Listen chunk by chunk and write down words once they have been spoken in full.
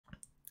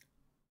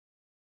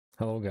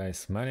Hello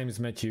guys, my name is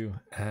Matthew,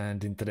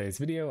 and in today's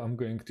video I'm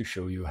going to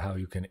show you how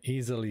you can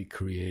easily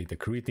create a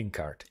greeting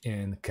card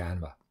in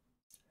Canva.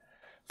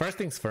 First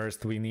things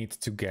first, we need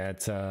to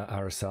get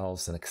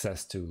ourselves an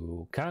access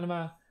to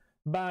Canva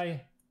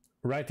by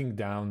writing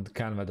down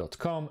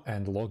canva.com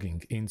and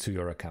logging into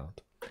your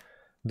account.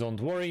 Don't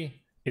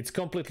worry, it's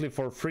completely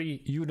for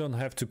free. You don't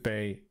have to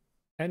pay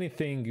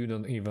anything. You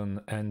don't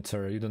even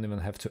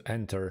have to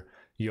enter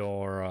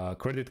your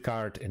credit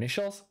card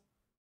initials.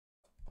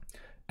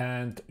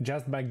 And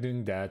just by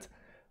doing that,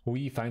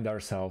 we find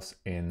ourselves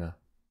in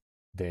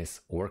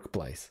this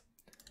workplace.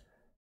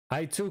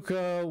 I took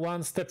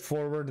one step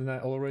forward and I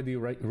already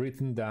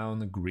written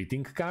down a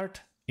greeting card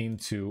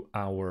into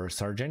our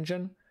search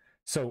engine.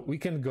 So we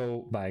can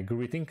go by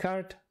greeting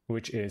card,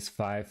 which is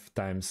 5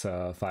 times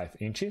 5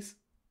 inches.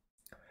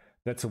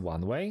 That's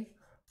one way.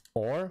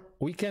 Or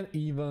we can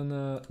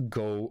even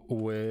go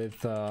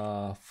with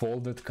a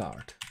folded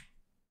card.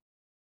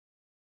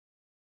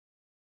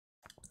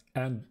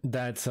 And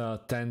that's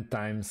 10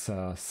 times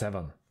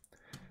 7.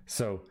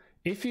 So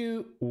if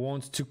you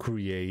want to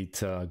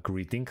create a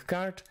greeting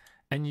card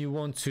and you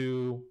want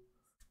to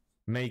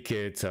make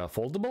it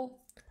foldable,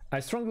 I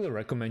strongly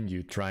recommend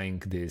you trying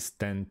this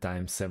 10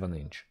 times 7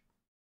 inch.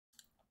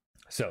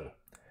 So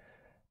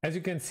as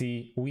you can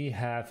see, we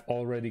have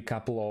already a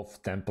couple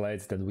of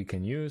templates that we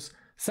can use.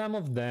 Some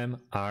of them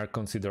are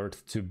considered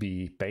to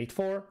be paid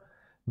for,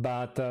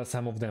 but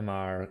some of them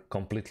are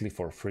completely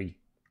for free.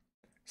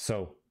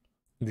 So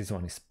this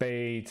one is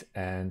paid,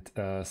 and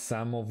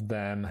some of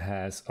them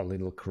has a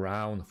little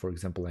crown, for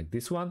example, like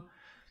this one.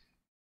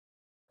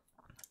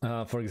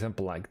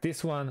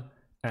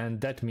 And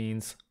that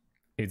means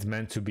it's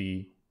meant to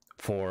be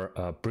for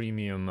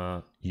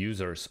premium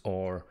users,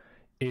 or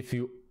if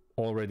you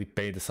already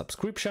paid a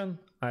subscription,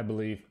 I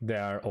believe they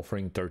are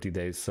offering 30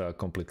 days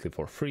completely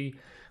for free.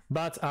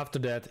 But after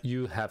that,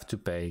 you have to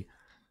pay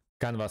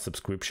Canva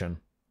subscription.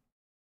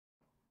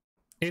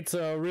 It's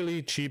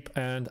really cheap,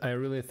 and I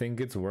really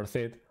think it's worth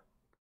it,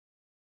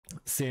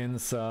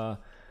 since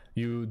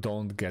you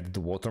don't get the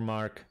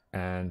watermark,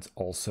 and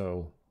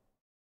also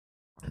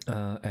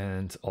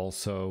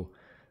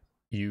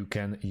you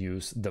can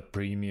use the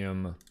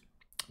premium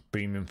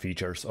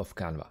features of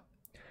Canva.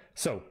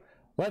 So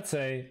let's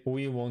say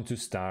we want to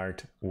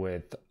start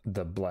with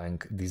the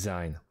blank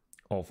design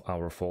of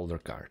our folder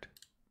card.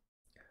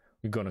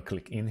 We're gonna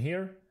click in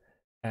here,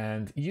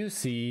 and you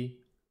see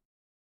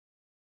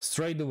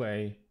straight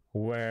away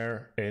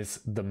where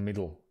is the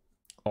middle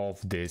of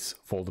this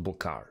foldable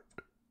card.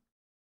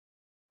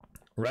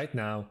 Right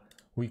now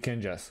we can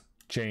just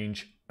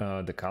change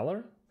the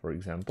color. For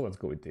example, let's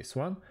go with this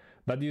one,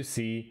 but you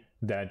see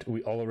that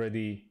we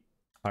already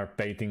are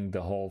painting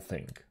the whole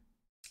thing.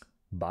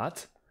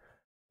 But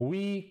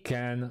we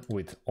can,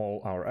 with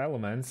all our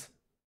elements,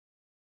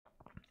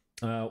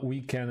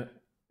 we can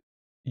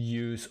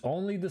use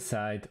only the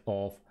side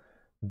of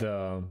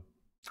the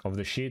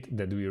sheet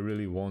that we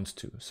really want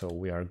to. So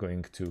we are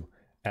going to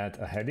add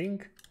a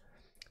heading.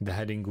 The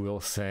heading will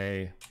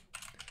say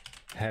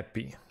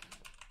happy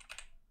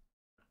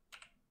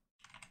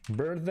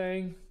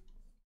birthday,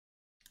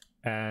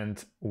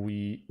 and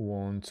we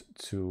want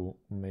to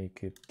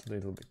make it a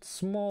little bit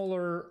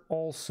smaller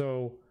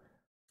also.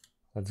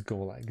 Let's go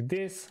like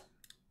this.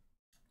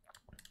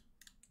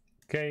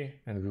 Okay,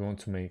 and we want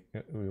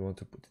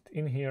to put it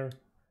in here.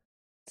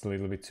 It's a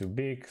little bit too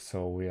big,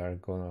 so we are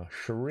gonna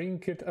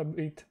shrink it a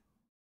bit.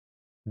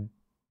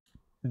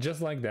 Just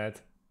like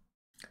that.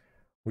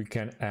 We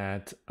can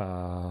add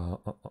a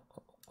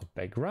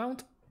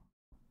background.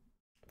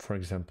 For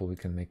example, we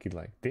can make it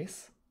like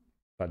this,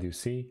 but you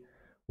see,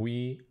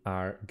 we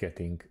are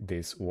getting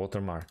this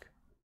watermark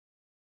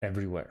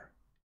everywhere.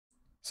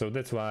 So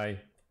that's why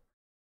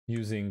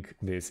using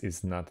this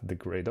is not the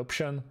great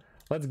option.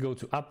 Let's go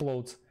to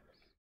uploads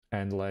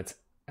and let's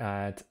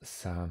add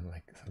something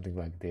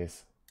like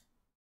this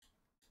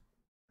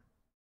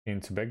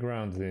into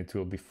background. Then it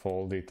will be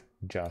folded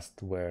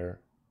just where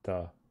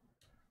the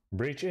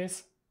bridge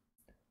is.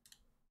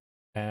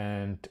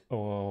 And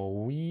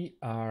we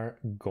are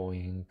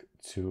going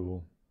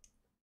to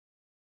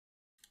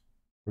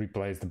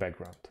replace the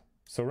background.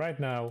 So right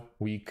now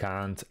we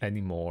can't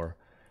anymore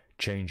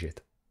change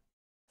it.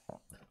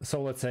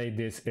 So let's say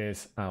this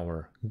is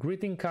our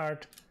greeting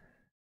card,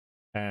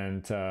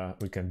 and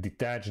we can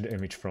detach the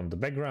image from the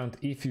background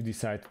if you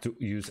decide to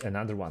use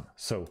another one.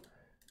 So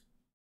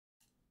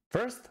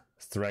first,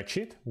 stretch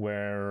it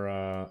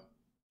where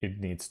it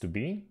needs to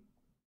be,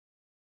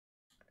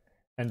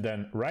 and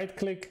then right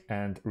click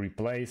and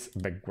replace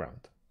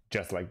background,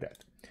 just like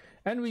that.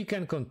 And we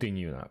can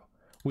continue now.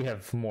 We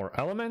have more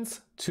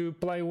elements to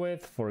play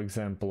with. For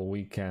example,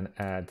 we can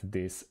add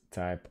this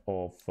type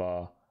of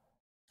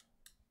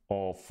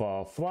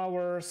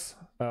flowers.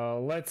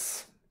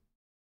 Let's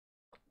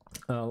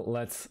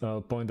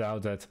point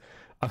out that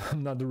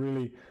I'm not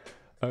really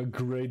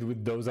great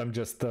with those. I'm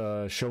just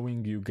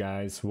showing you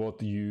guys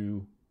what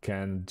you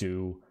can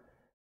do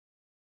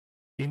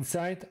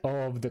inside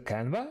of the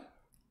Canva.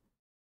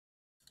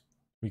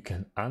 We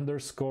can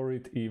underscore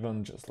it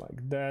even just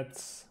like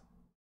that.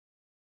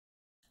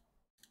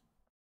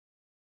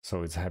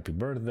 So it's happy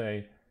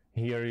birthday.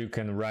 Here you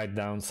can write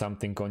down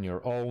something on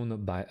your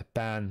own by a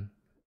pen,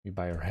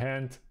 by your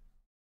hand.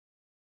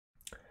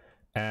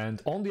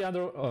 And on the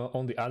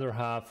other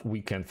half,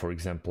 we can, for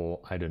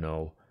example, I don't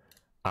know,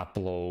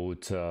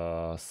 upload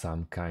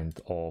some kind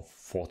of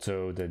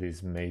photo that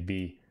is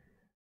maybe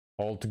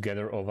all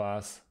together of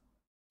us,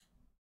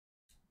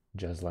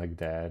 just like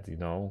that, you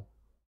know.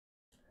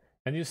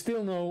 And you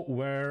still know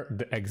where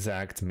the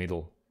exact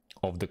middle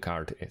of the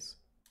card is.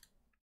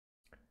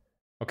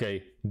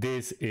 Okay,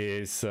 this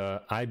is,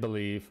 I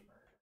believe,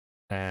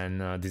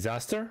 an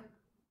disaster.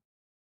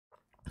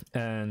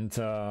 And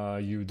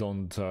you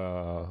don't,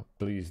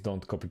 please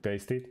don't copy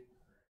paste it.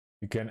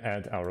 You can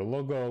add our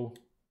logo,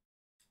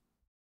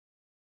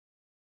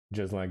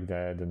 just like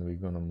that, and we're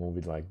gonna move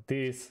it like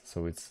this,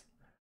 so it's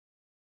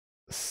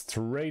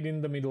straight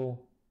in the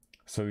middle.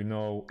 So you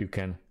know you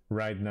can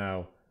right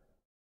now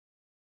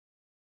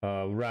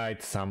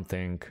write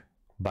something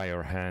by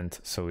your hand,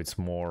 so it's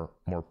more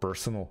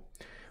personal.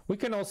 We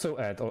can also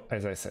add,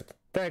 as I said,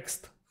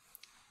 text,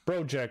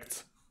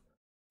 projects,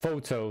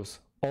 photos,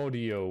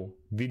 audio,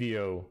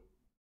 video,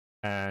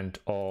 and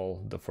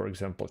all the, for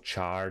example,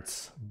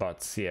 charts.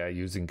 But yeah,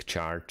 using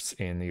charts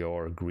in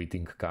your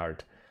greeting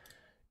card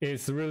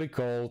is really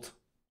cold.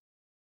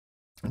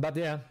 But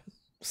yeah,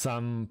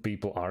 some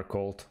people are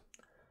cold.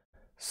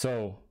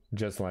 So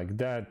just like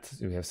that,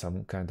 you have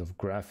some kind of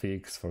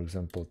graphics, for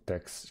example,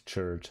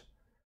 textured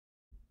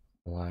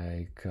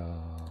like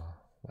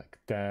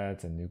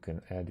that, and you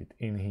can add it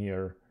in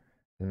here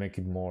and make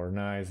it more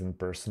nice and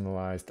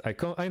personalized.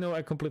 I know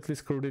I completely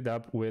screwed it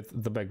up with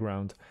the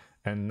background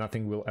and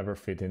nothing will ever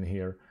fit in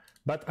here,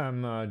 but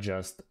I'm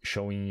just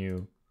showing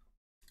you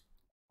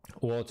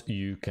what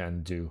you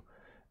can do.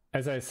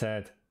 As I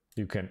said,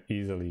 you can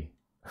easily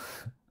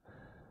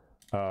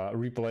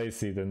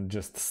replace it and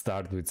just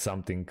start with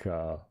something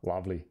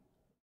lovely.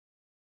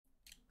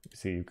 You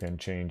see, you can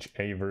change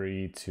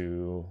Avery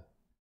to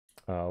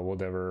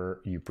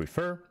whatever you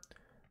prefer.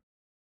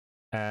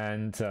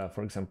 And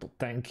for example,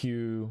 thank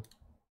you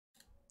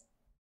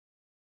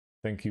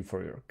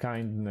for your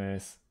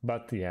kindness.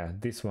 But yeah,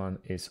 this one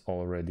is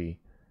already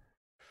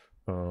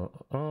you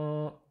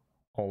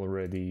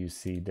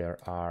see there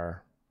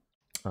are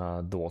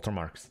the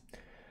watermarks.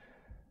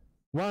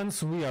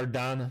 Once we are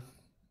done,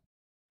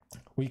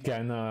 we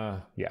can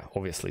yeah,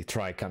 obviously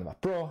try Canva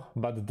Pro,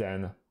 but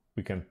then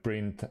we can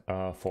print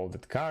a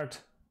folded card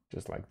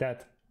just like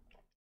that,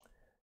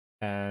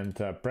 and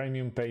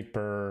premium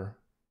paper,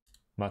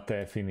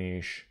 matte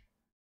finish,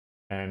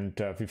 and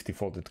 50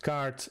 folded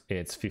cards.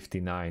 It's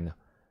 59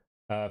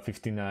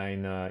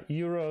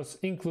 euros.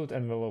 Include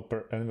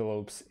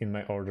envelopes in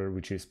my order,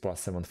 which is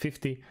plus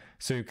 750,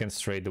 so you can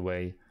straight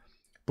away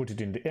put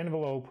it in the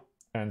envelope,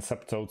 and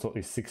subtotal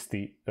is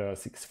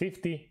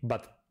 650,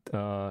 but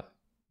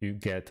you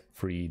get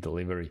free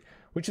delivery,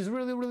 which is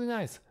really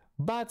nice.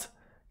 But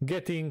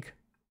getting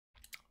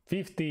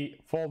 50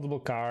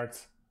 foldable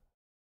cards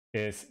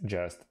is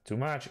just too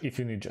much. If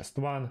you need just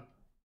one,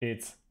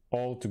 it's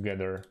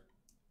altogether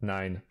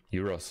 9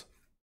 euros.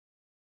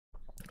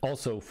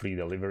 Also free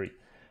delivery.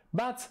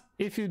 But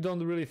if you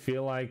don't really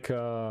feel like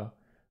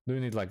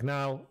doing it like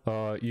now,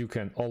 you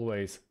can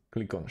always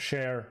click on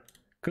share,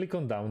 click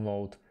on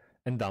download,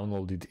 and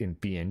download it in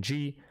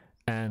PNG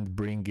and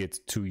bring it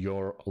to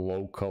your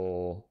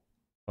local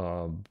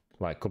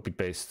like copy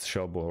paste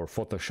shop or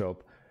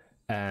Photoshop,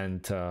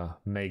 and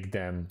make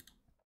them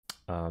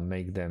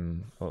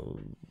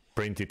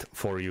print it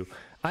for you.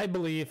 I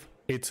believe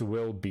it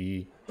will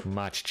be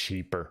much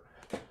cheaper,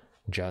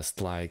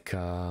 just like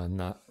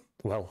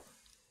well,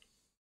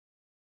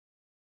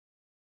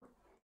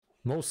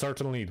 most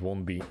certainly it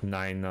won't be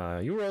 9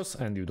 euros,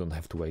 and you don't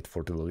have to wait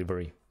for the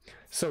delivery.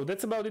 So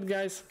that's about it,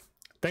 guys.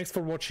 Thanks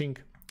for watching,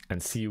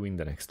 and see you in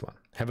the next one.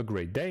 Have a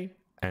great day,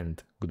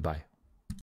 and goodbye.